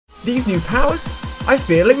these new powers, I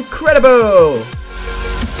feel incredible!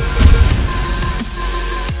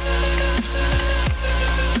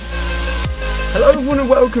 Hello everyone and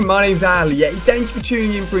welcome, my name's AliA. Thank you for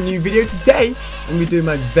tuning in for a new video. Today, I'm going to do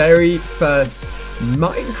my very first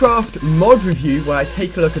Minecraft mod review where I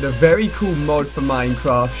take a look at a very cool mod for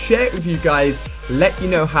Minecraft, share it with you guys, let you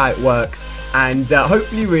know how it works, and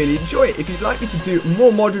hopefully you really enjoy it. If you'd like me to do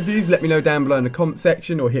more mod reviews, let me know down below in the comment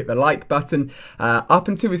section or hit the like button. Up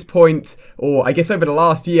until this point, or I guess over the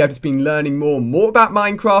last year, I've just been learning more about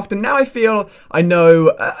Minecraft, and now I feel I know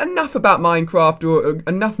enough about Minecraft or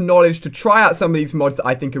enough knowledge to try out some of these mods that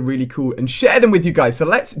I think are really cool and share them with you guys. So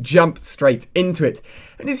let's jump straight into it.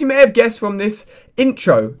 And as you may have guessed from this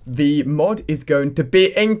intro, the mod is going to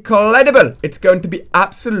be incredible. It's going to be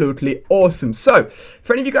absolutely awesome. So,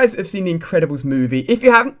 for any of you guys that have seen the Incredibles movie, if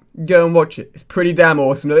you haven't, go and watch it. It's pretty damn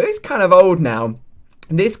awesome. It's kind of old now.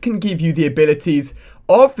 This can give you the abilities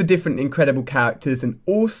of the different incredible characters and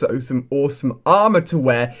also some awesome armor to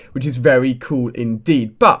wear, which is very cool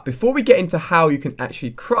indeed. But before we get into how you can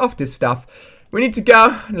actually craft this stuff, we need to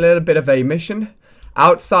go on a little bit of a mission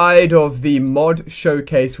outside of the mod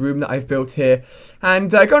showcase room that I've built here, and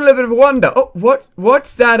got a little bit of a wonder. Oh,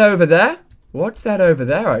 what's that over there? What's that over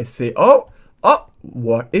there I see? Oh,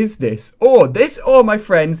 what is this? This ore, my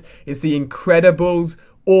friends, is the Incredibles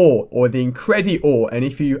ore, or the Incredi ore, and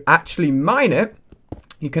if you actually mine it,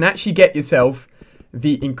 you can actually get yourself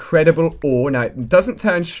the incredible ore. Now, it doesn't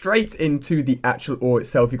turn straight into the actual ore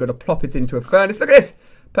itself. You've got to plop it into a furnace. Look at this!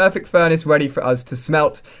 Perfect furnace ready for us to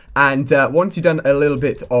smelt, and once you've done a little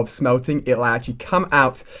bit of smelting, it'll actually come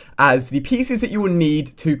out as the pieces that you will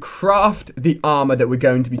need to craft the armor that we're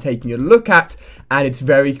going to be taking a look at, and it's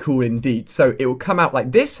very cool indeed. So it will come out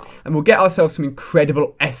like this, and we'll get ourselves some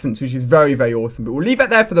incredible essence, which is very, very awesome. But we'll leave it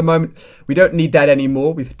there for the moment. We don't need that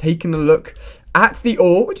anymore. We've taken a look at the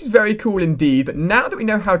ore, which is very cool indeed. But now that we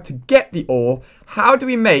know how to get the ore, how do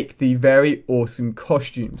we make the very awesome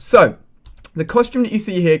costume? So the costume that you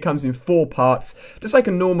see here comes in 4 parts, just like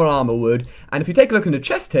a normal armor would. And if you take a look in the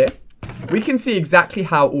chest here, we can see exactly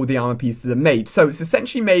how all the armor pieces are made. So it's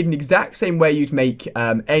essentially made in the exact same way you'd make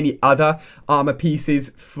any other armor pieces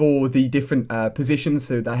for the different positions.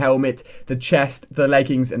 So the helmet, the chest, the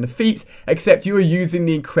leggings, and the feet, except you are using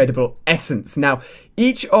the incredible essence. Now,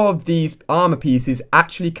 each of these armor pieces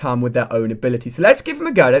actually come with their own ability. So let's give them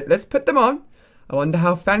a go. Let's put them on. I wonder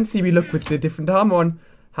how fancy we look with the different armor on.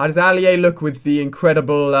 How does AliA look with the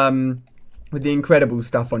incredible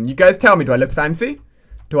stuff on? You guys tell me, do I look fancy?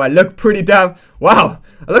 Do I look pretty damn... Wow,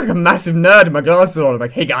 I look like a massive nerd with my glasses on. I'm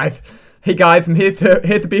like, hey guys, I'm here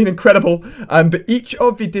to be an incredible. But each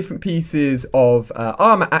of the different pieces of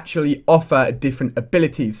armor actually offer different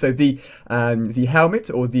abilities. So the helmet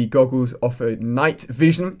or the goggles offer night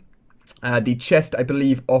vision. The chest, I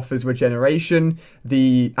believe, offers regeneration.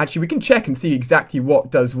 Actually, we can check and see exactly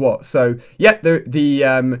what does what. So, yeah,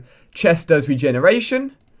 the chest does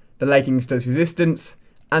regeneration, the leggings does resistance,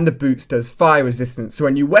 and the boots does fire resistance. So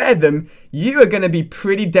when you wear them, you are going to be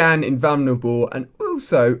pretty damn invulnerable and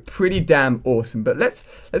also pretty damn awesome. But let's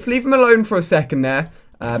leave them alone for a second there.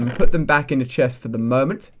 Put them back in the chest for the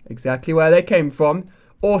moment, exactly where they came from.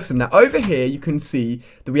 Awesome. Now over here you can see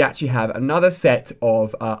that we actually have another set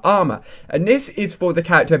of armor, and this is for the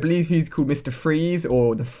character. I believe he's called Mr. Freeze,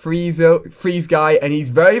 or the Freeze guy, and he's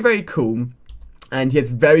very, very cool, and he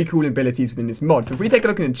has very cool abilities within this mod. So if we take a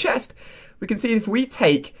look in the chest, we can see if we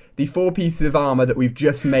take the 4 pieces of armor that we've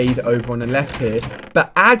just made over on the left here,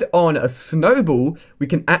 but add on a snowball, we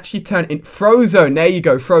can actually turn it in Frozone. There you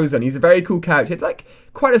go, Frozone. He's a very cool character. It's like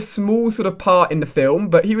quite a small sort of part in the film,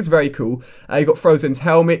 but he was very cool. You got Frozone's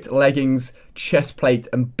helmet, leggings, chest plate,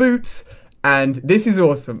 and boots. And this is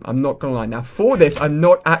awesome. I'm not gonna lie. Now for this, I'm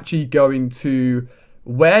not actually going to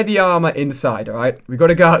wear the armor inside, alright? We've got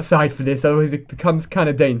to go outside for this, otherwise it becomes kind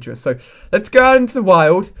of dangerous. So let's go out into the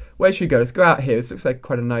wild. Where should we go? Let's go out here. This looks like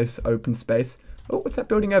quite a nice open space. Oh, what's that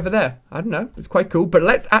building over there? I don't know. It's quite cool. But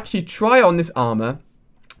let's actually try on this armor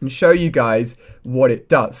and show you guys what it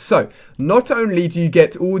does. So, not only do you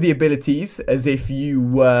get all the abilities as if you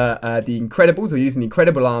were the Incredibles or using the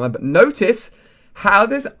incredible armor, but notice how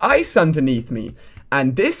there's ice underneath me.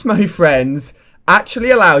 And this, my friends,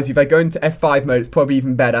 actually allows you, if I go into F5 mode, it's probably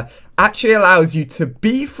even better, actually allows you to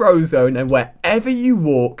be Frozone, and wherever you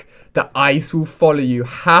walk, the ice will follow you.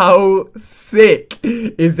 How sick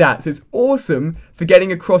is that? So it's awesome for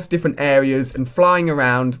getting across different areas and flying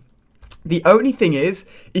around. The only thing is,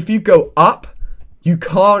 if you go up, you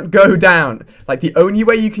can't go down. Like, the only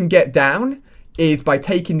way you can get down is by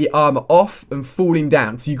taking the armor off and falling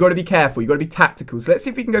down. So you've got to be careful. You've got to be tactical. So let's see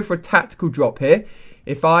if we can go for a tactical drop here.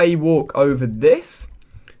 If I walk over this,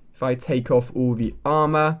 if I take off all the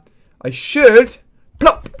armor, I should,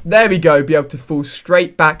 plop, there we go, be able to fall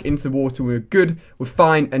straight back into water. We're good, we're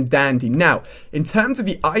fine and dandy. Now, in terms of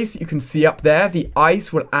the ice that you can see up there, the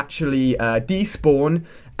ice will actually despawn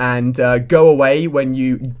and go away when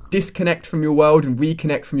you disconnect from your world and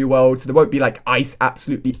reconnect from your world. So there won't be like ice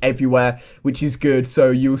absolutely everywhere, which is good.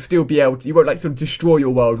 So you'll still be able to, you won't like sort of destroy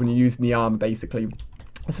your world when you're using the armor basically.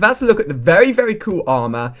 So that's a look at the very, very cool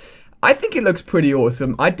armor. I think it looks pretty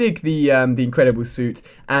awesome. I dig the incredible suit,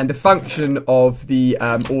 and the function of the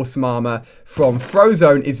awesome armor from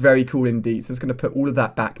Frozone is very cool indeed. So I'm just going to put all of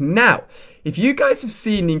that back. Now, if you guys have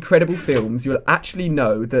seen the Incredible films, you'll actually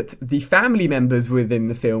know that the family members within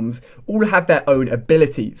the films all have their own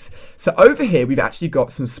abilities. So over here, we've actually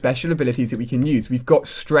got some special abilities that we can use. We've got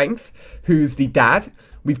Strength, who's the dad.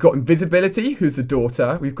 We've got Invisibility, who's the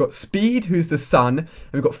daughter. We've got Speed, who's the son. And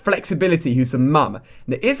we've got Flexibility, who's the mum. And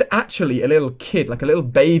there is actually a little kid, like a little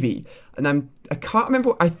baby. And I can't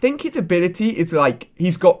remember. I think his ability is like,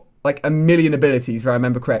 he's got like 1,000,000 abilities, if I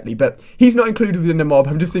remember correctly. But he's not included within the mob.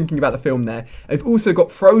 I'm just thinking about the film there. I've also got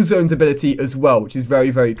Frozone's ability as well, which is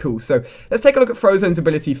very, very cool. So let's take a look at Frozone's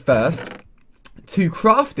ability first. To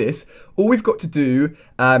craft this, all we've got to do,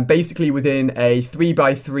 basically within a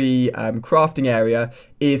 3x3 crafting area,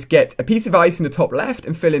 is get a piece of ice in the top left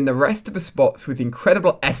and fill in the rest of the spots with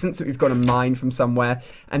incredible essence that we've got to mine from somewhere.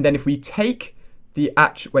 And then if we take the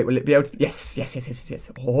wait, will it be able to? Yes.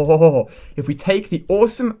 Oh, if we take the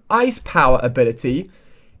awesome ice power ability,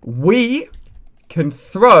 we can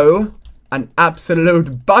throw an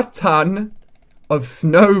absolute butt-ton of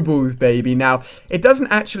snowballs, baby. Now, it doesn't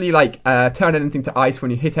actually like turn anything to ice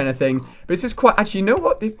when you hit anything, but it's just quite, actually, you know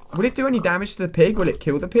what, will it do any damage to the pig? Will it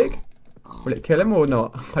kill the pig? Will it kill him or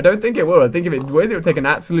not? I don't think it will. I think if it will, it'll take an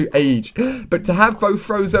absolute age. But to have both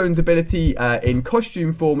Frozone's ability in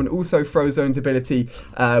costume form and also Frozone's ability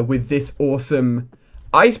with this awesome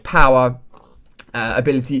ice power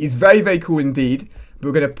ability is very, very cool indeed. But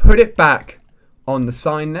we're going to put it back on the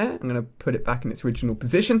sign there. I'm going to put it back in its original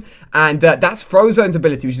position, and that's Frozone's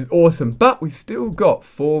ability, which is awesome. But we've still got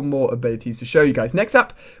 4 more abilities to show you guys. Next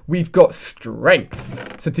up, we've got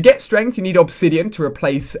Strength. So to get Strength, you need Obsidian to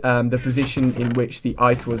replace the position in which the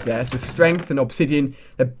ice was there. So Strength and Obsidian,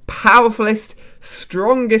 the powerfulest,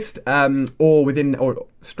 strongest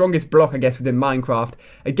strongest block, I guess, within Minecraft.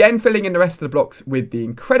 Again, filling in the rest of the blocks with the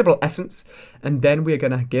incredible essence, and then we're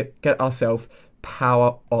going to get ourselves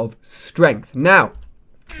power of Strength. Now,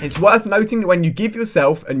 it's worth noting that when you give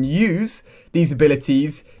yourself and use these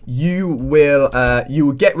abilities, you will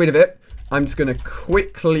get rid of it. I'm just going to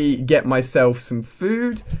quickly get myself some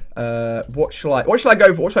food. What shall I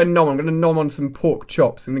go for? What should I nom on? I'm going to nom on some pork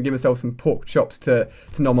chops. I'm going to give myself some pork chops to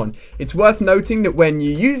nom on. It's worth noting that when you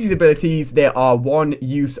use these abilities, they are one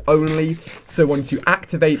use only. So once you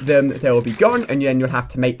activate them, they'll be gone, and then you'll have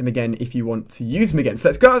to make them again if you want to use them again. So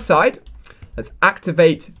let's go outside. Let's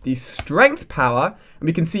activate the Strength power, and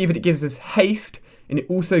we can see that it gives us haste, and it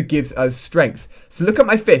also gives us strength. So look at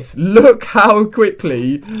my fists. Look how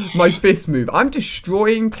quickly my fists move. I'm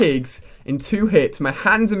destroying pigs in 2 hits. My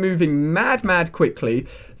hands are moving mad quickly.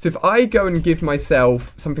 So if I go and give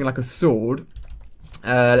myself something like a sword,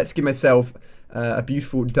 let's give myself a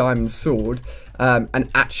beautiful diamond sword, and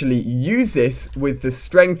actually use this with the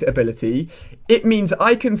Strength ability, it means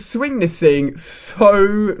I can swing this thing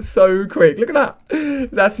so quick. Look at that.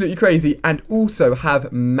 It's absolutely crazy. And also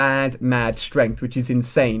have mad strength, which is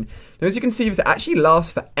insane. Now, as you can see, this actually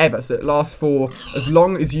lasts forever. So it lasts for as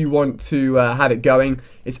long as you want to have it going.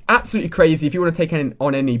 It's absolutely crazy. If you want to take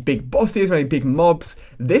on any big bosses or any big mobs,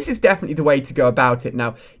 this is definitely the way to go about it.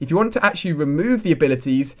 Now, if you want to actually remove the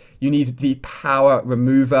abilities, you need the power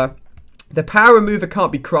remover. The power remover can't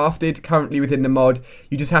be crafted currently within the mod.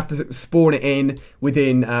 You just have to spawn it in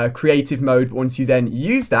within creative mode. But once you then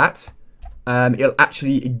use that, it'll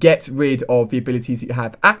actually get rid of the abilities that you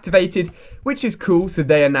have activated, which is cool. So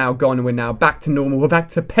they are now gone, and we're now back to normal. We're back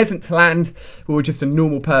to peasant land. We're just a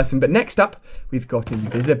normal person. But next up, we've got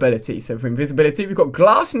Invisibility. So for Invisibility, we've got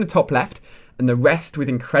glass in the top left, and the rest with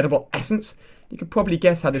incredible essence. You can probably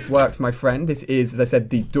guess how this works, my friend. This is, as I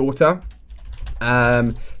said, the daughter.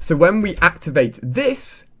 So when we activate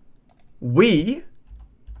this, we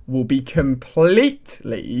will be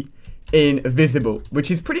completely invisible, which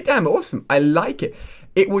is pretty damn awesome. I like it.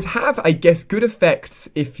 It would have, I guess, good effects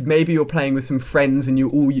if maybe you're playing with some friends and you're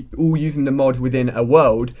all using the mod within a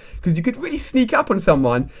world, because you could really sneak up on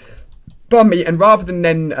someone, and rather than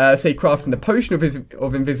then, say, crafting the potion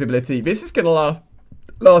of invisibility, this is going to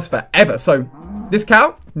last forever. So, this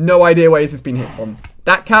cow, no idea where this has been hit from.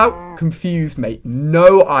 That cow, confused, mate.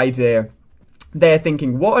 No idea. they're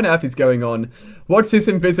thinking, what on earth is going on? What's this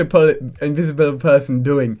invisible person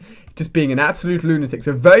doing? Just being an absolute lunatic.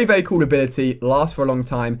 So very, very cool ability. Lasts for a long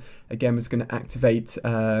time. Again, we're just going to activate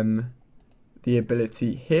the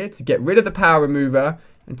ability here to get rid of the power remover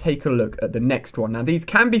and take a look at the next one. Now, these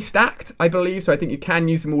can be stacked, I believe, so I think you can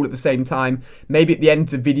use them all at the same time. Maybe at the end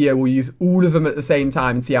of the video, we'll use all of them at the same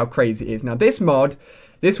time and see how crazy it is. Now, this one,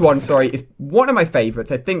 is one of my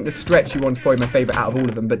favorites. I think the stretchy one's probably my favorite out of all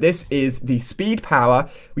of them, but this is the speed power.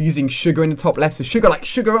 We're using sugar in the top left, so sugar like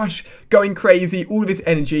Sugar Rush, going crazy, all of this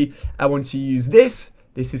energy. And once you use this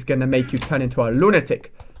is going to make you turn into a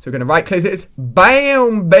lunatic. So we're going to right click this.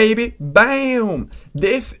 Bam, baby. Bam.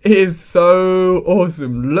 This is so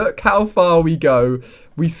awesome. Look how far we go.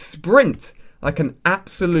 We sprint like an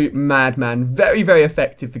absolute madman. Very, very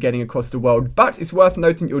effective for getting across the world. But it's worth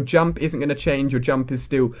noting your jump isn't going to change. Your jump is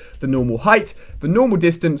still the normal height, the normal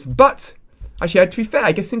distance. But actually, to be fair,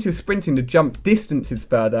 I guess since you're sprinting, the jump distance is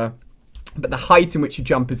further. But the height in which you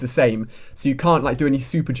jump is the same. So you can't like do any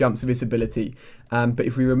super jumps with this ability. But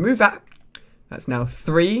if we remove that, that's now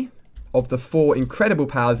 3 of the 4 incredible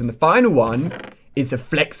powers, and the final one is a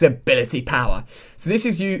flexibility power. So this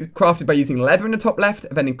is crafted by using leather in the top left,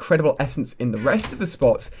 and then incredible essence in the rest of the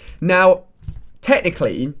spots. Now,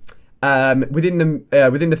 technically, within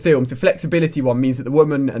the films, the flexibility one means that the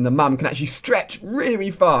woman and the mum can actually stretch really, really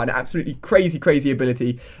far, an absolutely crazy, crazy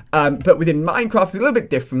ability. But within Minecraft, it's a little bit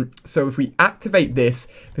different. So if we activate this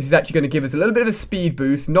is actually going to give us a little bit of a speed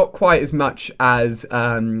boost, not quite as much as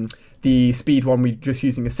the speed one we were just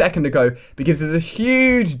using a second ago, but gives us a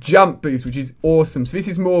huge jump boost, which is awesome. So this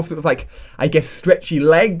is more sort of like, I guess, stretchy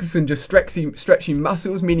legs and just stretchy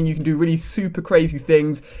muscles, meaning you can do really super crazy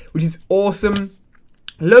things, which is awesome.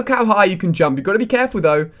 Look how high you can jump. You've got to be careful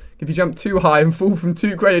though. If you jump too high and fall from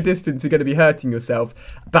too great a distance, you're going to be hurting yourself.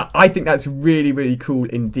 But I think that's really, really cool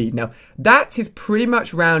indeed. Now, that has pretty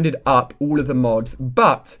much rounded up all of the mods,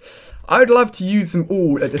 but I would love to use them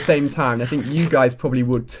all at the same time. I think you guys probably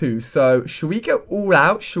would too. So, should we go all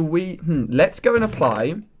out? Shall we? Let's go and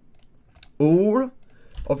apply all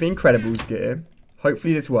of the Incredibles gear.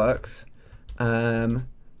 Hopefully this works.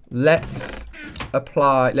 Let's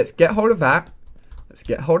apply. Let's get hold of that. Let's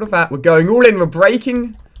get hold of that. We're going all in. We're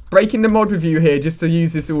breaking the mod review here just to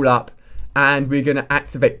use this all up. And we're going to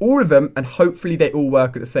activate all of them. And hopefully they all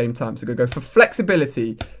work at the same time. So we're going to go for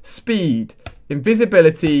flexibility, speed,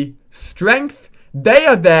 invisibility, strength. They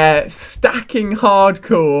are there, stacking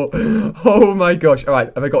hardcore. Oh my gosh.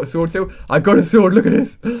 Alright, have I got a sword still? I've got a sword. Look at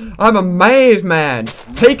this. I'm a made man.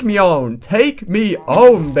 Take me on. Take me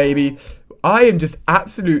on, baby. I am just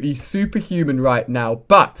absolutely superhuman right now.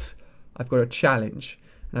 But I've got a challenge.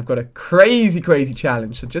 And I've got a crazy, crazy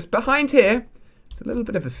challenge. So just behind here, it's a little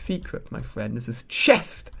bit of a secret, my friend. There's this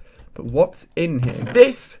chest. But what's in here?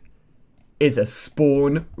 This is a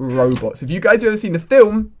spawn robot. So if you guys have ever seen the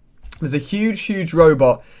film, there's a huge, huge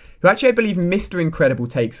robot who actually, I believe, Mr. Incredible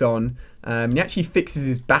takes on. He actually fixes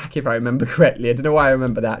his back, if I remember correctly. I don't know why I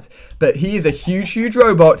remember that. But he is a huge, huge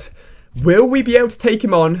robot. Will we be able to take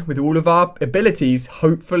him on with all of our abilities?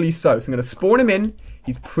 Hopefully so. So I'm going to spawn him in.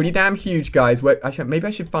 He's pretty damn huge, guys. Actually, maybe I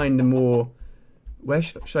should find a more... Where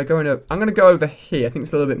should I go in? I'm going to go over here. I think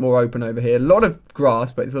it's a little bit more open over here. A lot of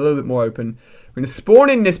grass, but it's a little bit more open. We're going to spawn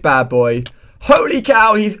in this bad boy. Holy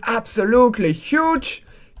cow, he's absolutely huge.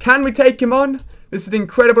 Can we take him on? This is an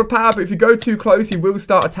incredible power, but if you go too close, he will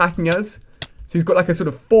start attacking us. So he's got like a sort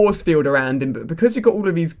of force field around him. But because we've got all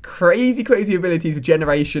of these crazy, crazy abilities with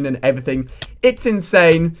generation and everything, it's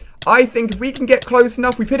insane. I think if we can get close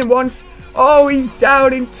enough, we've hit him once. Oh, he's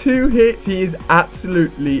down in 2 hits. He is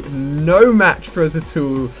absolutely no match for us at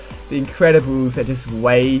all. The Incredibles are just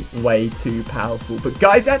way, way too powerful. But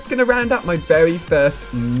guys, that's going to round up my very first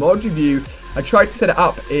mod review. I tried to set it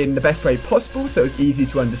up in the best way possible so it's easy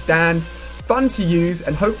to understand, fun to use,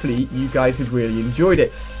 and hopefully you guys have really enjoyed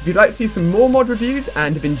it. If you'd like to see some more mod reviews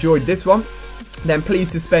and have enjoyed this one, then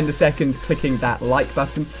please just spend a second clicking that like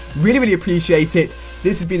button. Really, really appreciate it.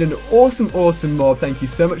 This has been an awesome, awesome mod. Thank you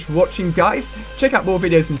so much for watching, guys. Check out more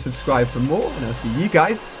videos and subscribe for more, and I'll see you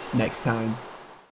guys next time.